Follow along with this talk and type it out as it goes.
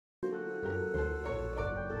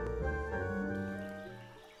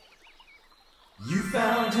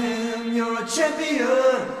found him, you're a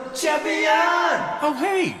champion, champion! Oh,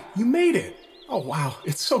 hey, you made it. Oh, wow,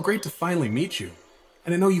 it's so great to finally meet you.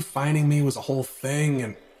 And I know you finding me was a whole thing,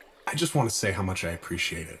 and I just want to say how much I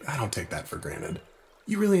appreciate it. I don't take that for granted.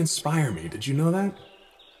 You really inspire me, did you know that?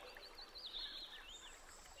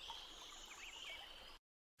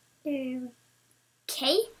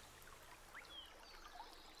 Okay.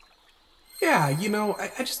 Yeah, you know,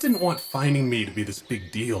 I just didn't want finding me to be this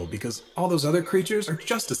big deal because all those other creatures are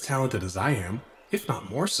just as talented as I am, if not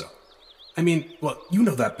more so. I mean, well, you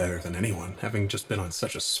know that better than anyone, having just been on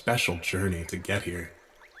such a special journey to get here.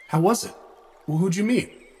 How was it? Well, who'd you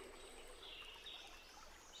meet?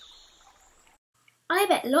 I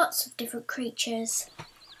met lots of different creatures.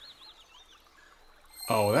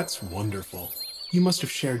 Oh, that's wonderful. You must have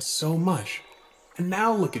shared so much. And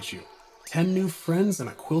now look at you. 10 new friends and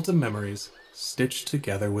a quilt of memories, stitched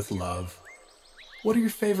together with love. What are your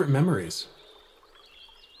favorite memories?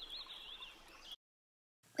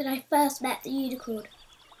 When I first met the unicorn.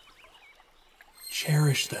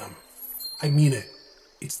 Cherish them. I mean it.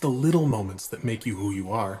 It's the little moments that make you who you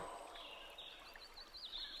are.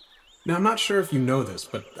 Now, I'm not sure if you know this,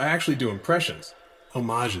 but I actually do impressions,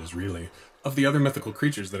 homages really, of the other mythical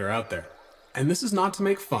creatures that are out there. And this is not to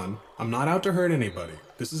make fun. I'm not out to hurt anybody.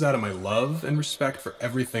 This is out of my love and respect for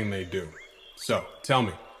everything they do. So, tell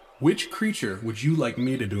me, which creature would you like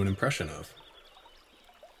me to do an impression of?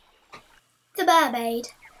 The mermaid.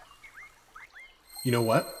 You know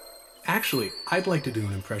what? Actually, I'd like to do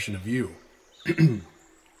an impression of you.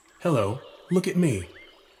 Hello, look at me.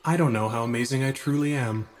 I don't know how amazing I truly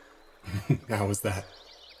am. How was that?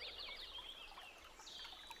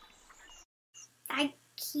 Thank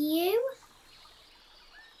you.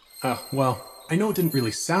 Well, I know it didn't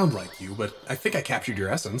really sound like you, but I think I captured your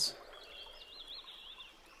essence.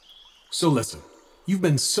 So listen, you've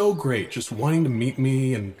been so great just wanting to meet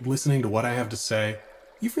me and listening to what I have to say.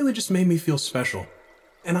 You've really just made me feel special.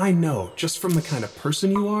 And I know, just from the kind of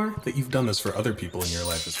person you are, that you've done this for other people in your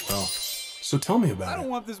life as well. So tell me about it. I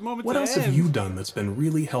don't want this moment What to else end. have you done that's been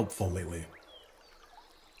really helpful lately?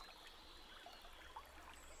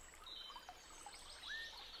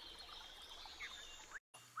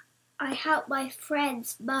 I helped my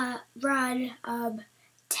friends run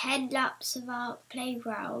 10 laps of our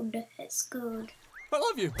playground at school. I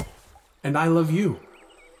love you. And I love you.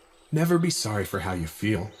 Never be sorry for how you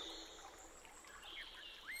feel.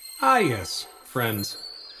 Ah yes, friends.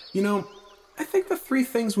 You know, I think the 3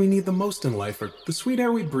 things we need the most in life are the sweet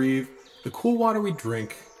air we breathe, the cool water we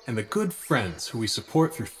drink, and the good friends who we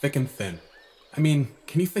support through thick and thin. I mean,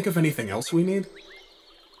 can you think of anything else we need?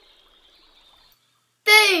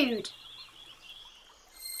 Food!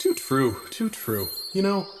 Too true, too true. You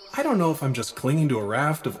know, I don't know if I'm just clinging to a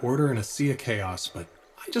raft of order and a sea of chaos, but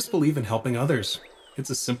I just believe in helping others. It's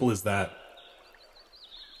as simple as that.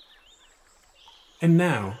 And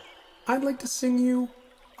now, I'd like to sing you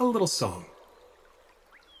a little song.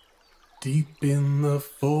 Deep in the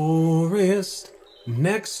forest,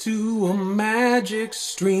 next to a magic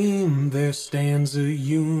stream, there stands a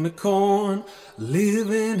unicorn,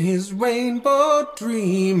 living his rainbow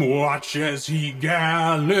dream. Watch as he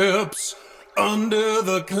gallops under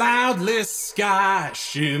the cloudless sky,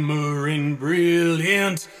 shimmering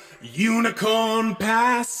brilliant, unicorn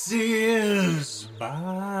passes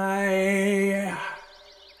by.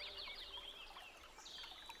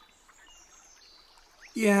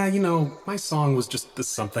 Yeah, you know, my song was just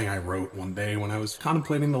something I wrote one day when I was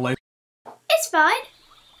contemplating the life. It's fine.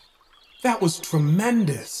 That was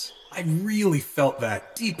tremendous. I really felt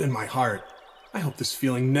that deep in my heart. I hope this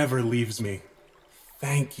feeling never leaves me.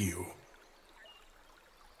 Thank you.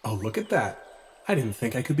 Oh, look at that. I didn't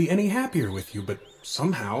think I could be any happier with you, but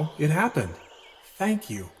somehow it happened. Thank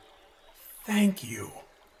you. Thank you.